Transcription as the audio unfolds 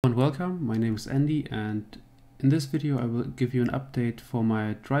And welcome, my name is Andy, and in this video I will give you an update for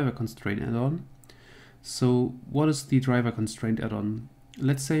my driver constraint add-on. So what is the driver constraint add-on?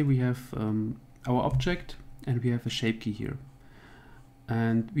 Let's say we have our object and we have a shape key here,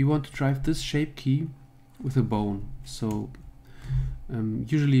 and we want to drive this shape key with a bone. So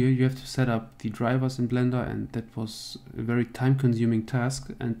usually you have to set up the drivers in Blender, and that was a very time-consuming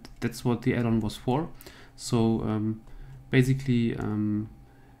task, and that's what the add-on was for. So basically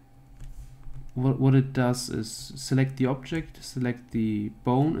what it does is select the object, select the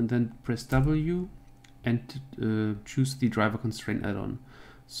bone, and then press W and choose the driver constraint add-on.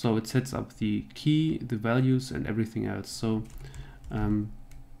 So it sets up the key, the values, and everything else. So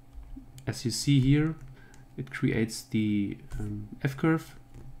as you see here, it creates the F-curve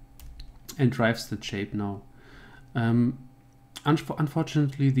and drives the shape now.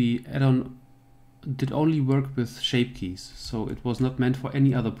 Unfortunately, the add-on did only work with shape keys, so it was not meant for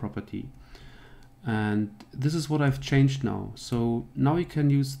any other property. And this is what I've changed now. So now you can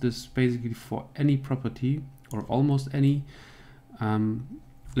use this basically for any property, or almost any.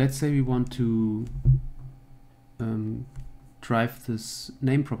 Let's say we want to drive this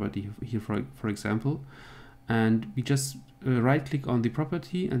name property here, for example, and we just right click on the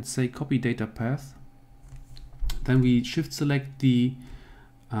property and say copy data path. Then we shift select the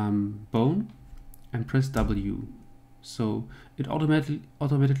bone and press W. So it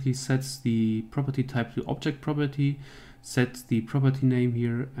automatically sets the property type to object property, sets the property name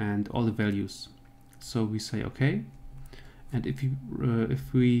here and all the values. So we say OK, and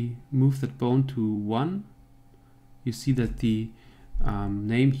if we move that bone to 1, you see that the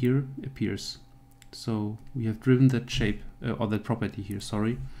name here appears. So we have driven that shape or that property here.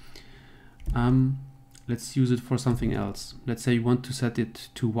 Sorry. Let's use it for something else. Let's say you want to set it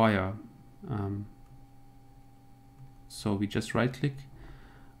to wire. So we just right click,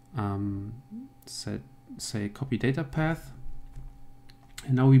 say copy data path,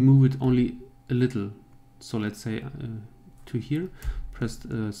 and now we move it only a little. So let's say to here, press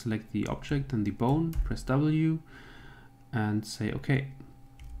select the object and the bone, press W and say OK.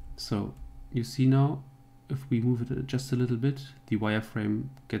 So you see now, if we move it just a little bit, the wireframe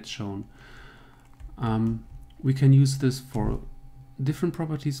gets shown. We can use this for different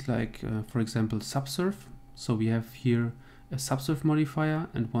properties, like for example subsurf. So we have here a subsurf modifier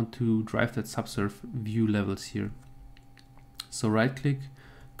and want to drive that subsurf view levels here. So right click,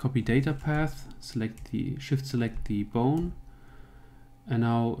 copy data path, shift select the bone, and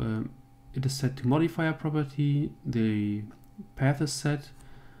now it is set to modifier property, the path is set,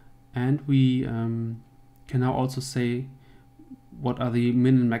 and we can now also say what are the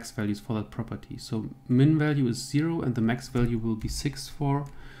min and max values for that property. So min value is 0 and the max value will be 6 for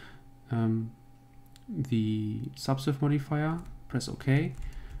the subsurf modifier. Press OK,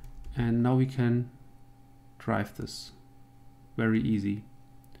 and now we can drive this very easy.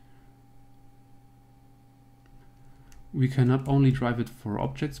 We can not only drive it for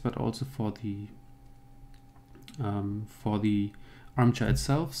objects but also for the armature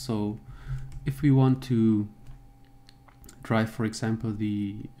itself. So if we want to drive, for example,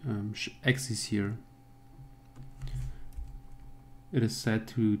 the axis here, it is set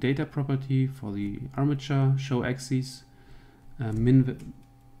to data property for the armature, show axis.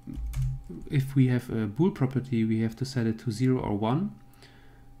 If we have a bool property, we have to set it to 0 or 1,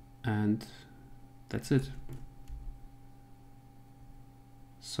 and that's it.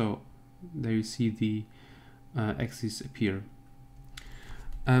 So there you see the axis appear.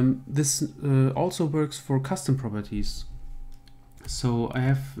 This also works for custom properties. So I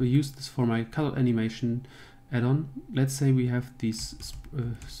have used this for my color animation add-on. Let's say we have these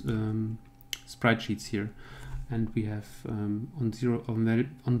sprite sheets here, and we have on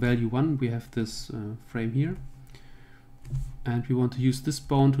value 1 we have this frame here, and we want to use this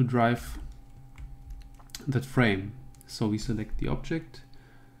bone to drive that frame. So we select the object,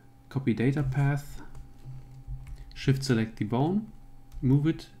 copy data path, shift select the bone, move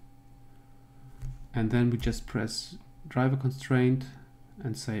it, and then we just press driver constraint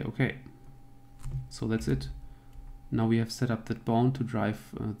and say OK. So that's it. Now we have set up that bone to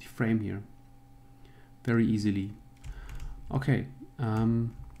drive the frame here very easily. Okay,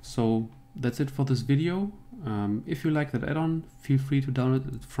 so that's it for this video. If you like that add-on, feel free to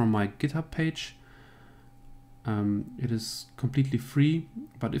download it from my GitHub page. It is completely free,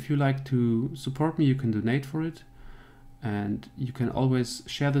 but if you like to support me, you can donate for it. And you can always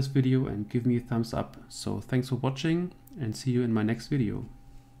share this video and give me a thumbs up. So thanks for watching, and see you in my next video.